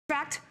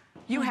fact,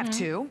 you have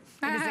two.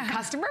 It is a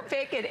customer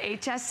pick at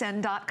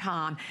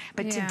hsn.com.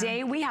 But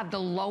today we have the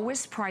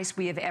lowest price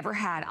we have ever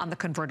had on the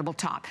convertible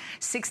top.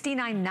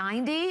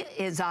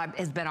 $69.90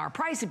 has been our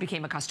price. It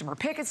became a customer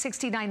pick at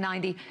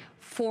 $69.90.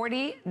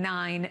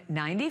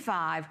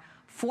 $49.95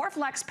 for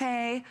flex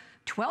pay.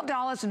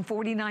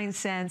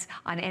 $12.49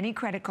 on any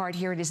credit card.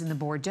 Here it is in the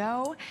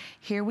Bordeaux.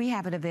 Here we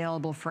have it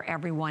available for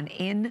everyone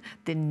in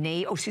the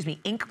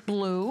ink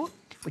blue,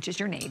 which is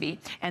your navy,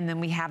 and then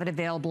we have it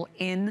available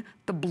in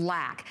the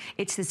black.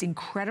 It's this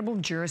incredible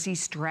jersey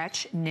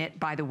stretch knit,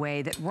 by the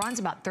way, that runs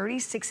about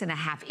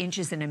 36.5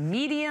 inches in a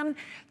medium,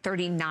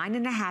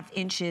 39.5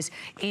 inches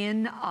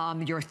in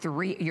your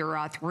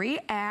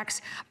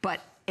 3X, but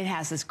it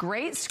has this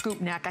great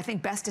scoop neck. I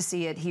think best to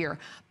see it here.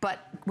 But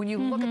when you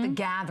look at the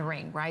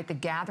gathering, right? The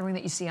gathering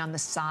that you see on the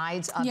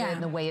sides of it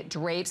and the way it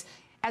drapes.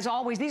 As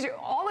always, these are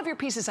all of your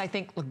pieces, I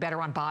think, look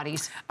better on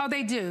bodies. Oh,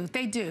 they do.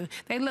 They do.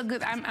 They look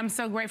good. I'm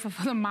so grateful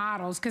for the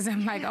models because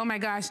I'm like, oh my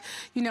gosh,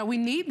 you know, we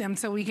need them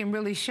so we can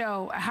really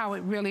show how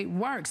it really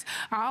works.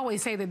 I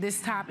always say that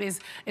this top it's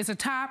a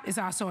top, it's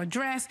also a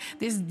dress.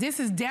 This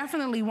is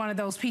definitely one of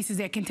those pieces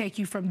that can take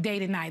you from day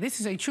to night.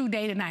 This is a true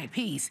day to night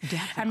piece.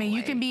 Definitely. I mean,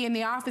 you can be in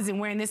the office and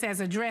wearing this as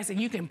a dress and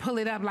you can pull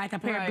it up like a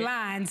pair of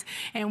blinds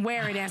and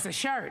wear it as a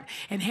shirt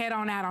and head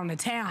on out on the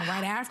town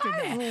right after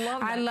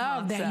that. I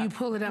love that you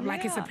pull it up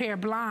like it's a pair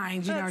of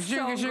blinds, you know,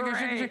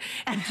 sugar.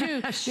 And two,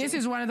 this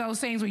is one of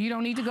those things where you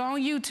don't need to go on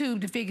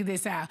YouTube to figure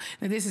this out.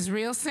 Now, this is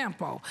real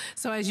simple.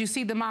 So as you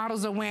see, the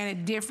models are wearing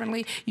it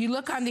differently. You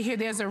look under here,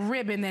 there's a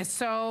ribbon that's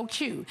so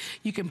cute.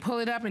 You can pull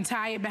it up and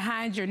tie it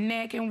behind your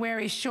neck and wear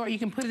it short. You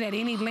can put it at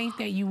any length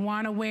that you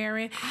want to wear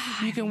it.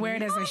 You can wear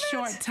it as a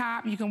short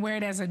top. You can wear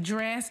it as a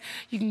dress.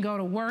 You can go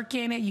to work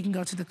in it. You can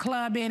go to the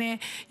club in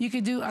it. You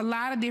can do a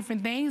lot of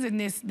different things in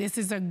this. This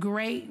is a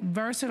great,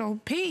 versatile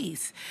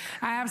piece.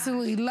 I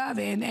absolutely love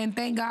it. And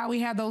thank God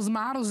we have those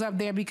models up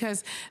there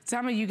because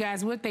some of you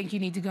guys would think you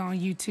need to go on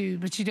YouTube,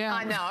 but you don't.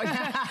 I know.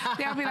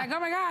 They'll be like, oh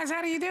my gosh,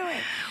 how do you do it?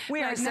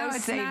 We are so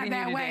it's not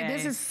that way.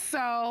 This is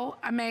so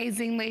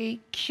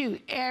amazingly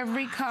cute.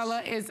 Every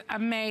color is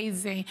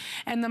amazing.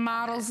 And the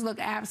models look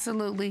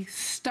absolutely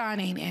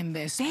stunning in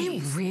this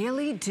piece. They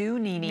really do,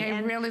 NeNe.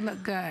 They really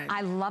look good.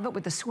 I love it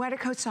with the sweater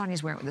coat.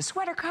 Sonya's wearing it with the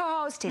sweater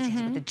coat.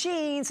 Stacey's with the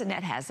jeans.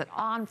 Annette has it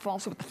on,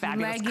 also with the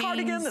fabulous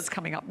cardigan that's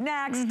coming up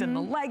next and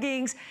the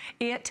leggings.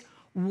 It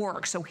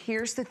work. So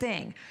here's the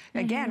thing.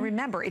 Again,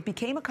 remember, it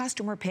became a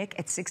customer pick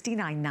at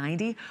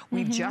 $69.90.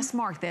 We've just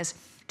marked this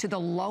to the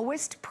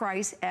lowest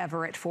price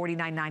ever at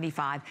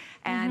 $49.95.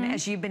 And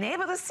as you've been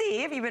able to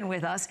see, if you've been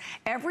with us,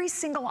 every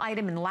single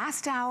item in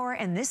last hour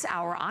and this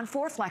hour on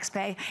 4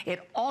 FlexPay,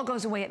 it all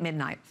goes away at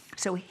midnight.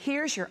 So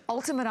here's your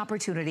ultimate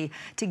opportunity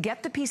to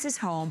get the pieces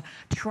home,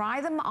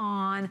 try them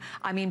on,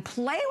 I mean,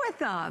 play with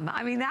them.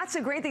 I mean, that's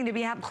a great thing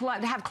to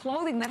have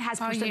clothing that has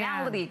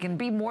personality. It can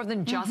be more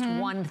than just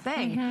one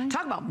thing.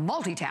 Talk about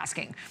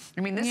multitasking.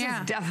 I mean, this is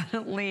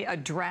definitely a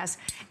dress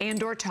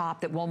and or top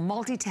that will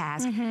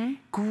multitask.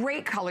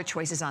 Great color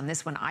choices on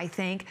this one, I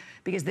think,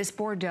 because this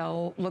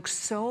Bordeaux looks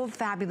so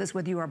fabulous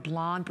whether you are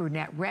blonde,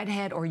 brunette,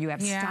 redhead, or you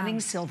have stunning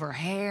silver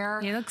hair.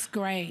 It looks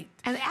great.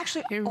 And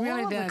actually, it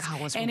really does. The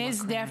colors and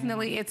it's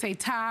definitely, it's a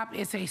top,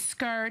 it's a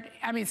skirt.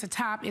 I mean, it's a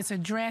top, it's a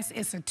dress,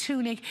 it's a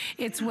tunic,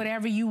 it's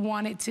whatever you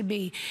want it to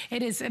be.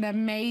 It is an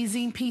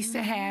amazing piece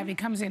to have. It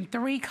comes in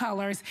 3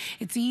 colors.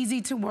 It's easy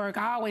to work.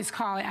 I always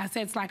call it, I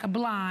said it's like a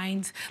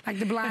blind, like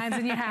the blinds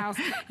in your house.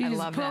 You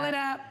just pull it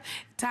up,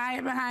 tie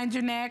it behind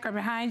your neck or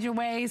behind your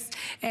waist,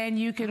 and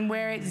you can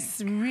wear it.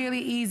 It's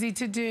really easy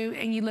to do,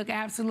 and you look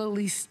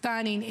absolutely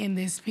stunning in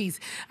this piece.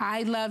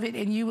 I love it,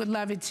 and you would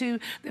love it too.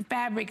 The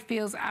fabric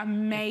feels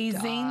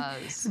amazing.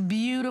 It does.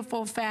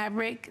 Beautiful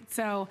fabric,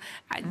 so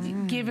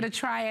give it a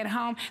try at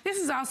home. This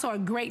is also a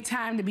great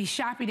time to be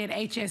shopping at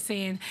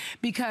HSN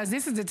because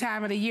this is the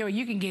time of the year where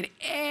you can get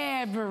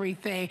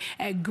everything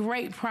at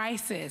great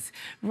prices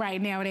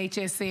right now at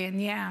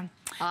HSN,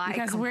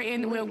 because we're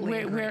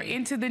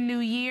into the new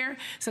year,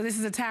 so this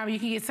is a time where you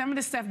can get some of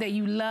the stuff that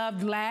you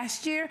loved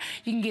last year.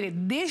 You can get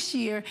it this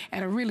year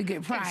at a really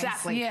good price.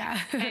 Exactly.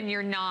 And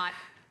you're not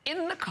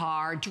in the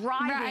car,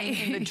 driving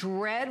in the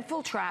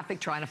dreadful traffic,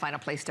 trying to find a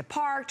place to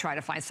park, trying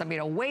to find somebody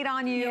to wait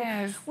on you.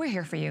 We're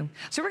here for you.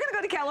 So we're gonna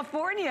go to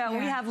California. We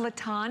have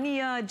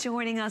LaTanya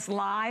joining us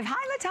live.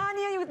 Hi,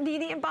 LaTanya, with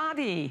NeNe and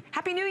Bobby.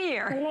 Happy New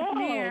Year.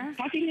 Hello.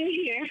 Happy New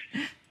Year.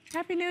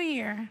 Happy New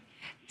Year.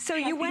 So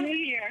you went,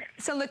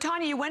 so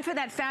LaTanya, you went for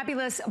that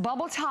fabulous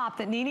bubble top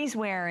that NeNe's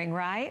wearing,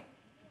 right?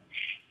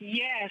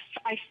 Yes,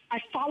 I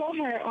follow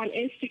her on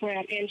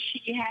Instagram, and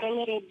she had a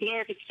little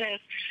blurb that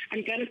says,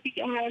 I'm going to be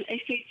on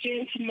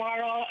HSN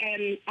tomorrow,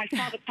 and I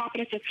saw the top,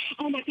 and I said,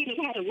 oh my goodness,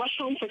 I had to rush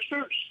home for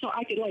church so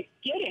I could, like,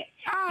 get it.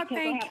 Oh,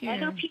 thank you. I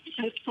have other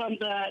pieces from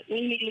the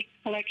NeNe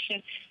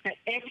collection that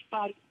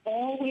everybody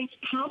always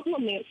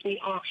compliments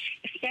me on,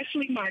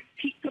 especially my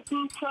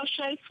peekaboo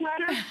crochet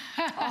sweater.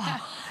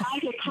 I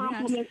get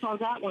compliments on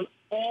that one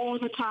all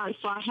the time,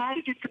 so I had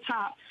to get the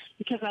top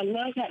because I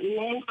love that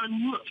longer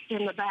look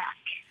in the back.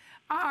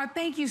 Oh,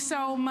 thank you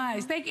so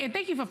much.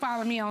 Thank you for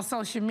following me on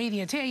social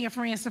media. Tell your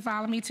friends to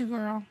follow me too,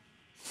 girl.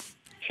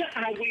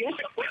 I will.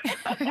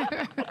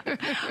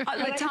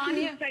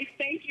 LaTanya? Say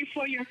thank you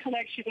for your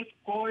collection. It's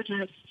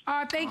gorgeous.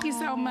 Oh, thank you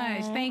so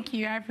much. Thank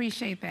you. I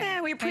appreciate that.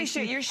 Yeah, we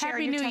appreciate your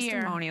sharing your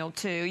testimonial,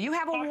 too. You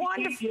have a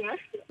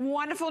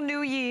wonderful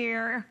new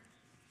year.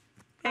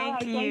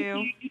 Thank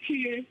you.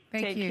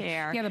 Take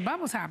care. Yeah, the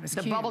bubble top is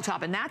cute. The bubble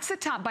top, and that's the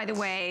top, by the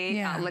way.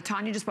 Yeah.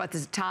 LaTanya just brought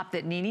this top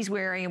that NeNe's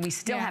wearing, and we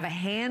still have a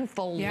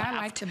handful left. Yeah, I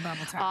like the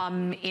bubble top.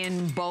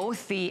 In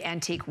both the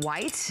antique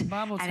white,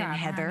 bubble top, and in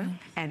heather,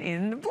 and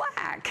in the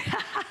black.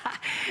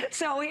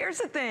 So here's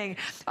the thing.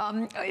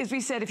 As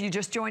we said, if you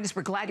just joined us,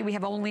 we're glad we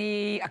have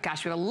only, we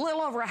have a little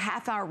over a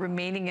half hour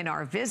remaining in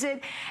our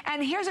visit.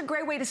 And here's a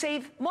great way to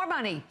save more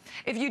money.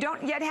 If you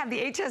don't yet have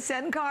the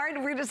HSN card,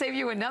 we're going to save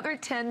you another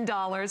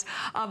 $10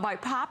 by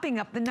popping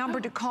up the number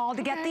to call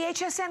to get the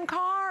HSN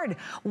card.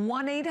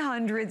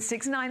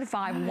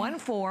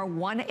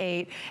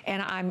 1-800-695-1418.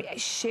 And I'm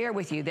share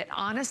with you that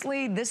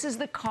honestly, this is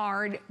the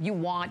card you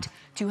want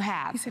to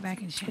have. You sit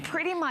back and share.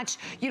 Pretty much,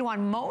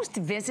 on most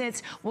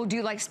visits, we'll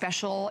do like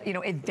special,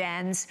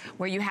 events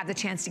where you have the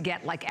chance to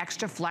get like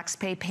extra flex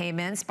pay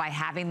payments by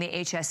having the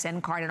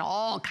HSN card and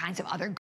all kinds of other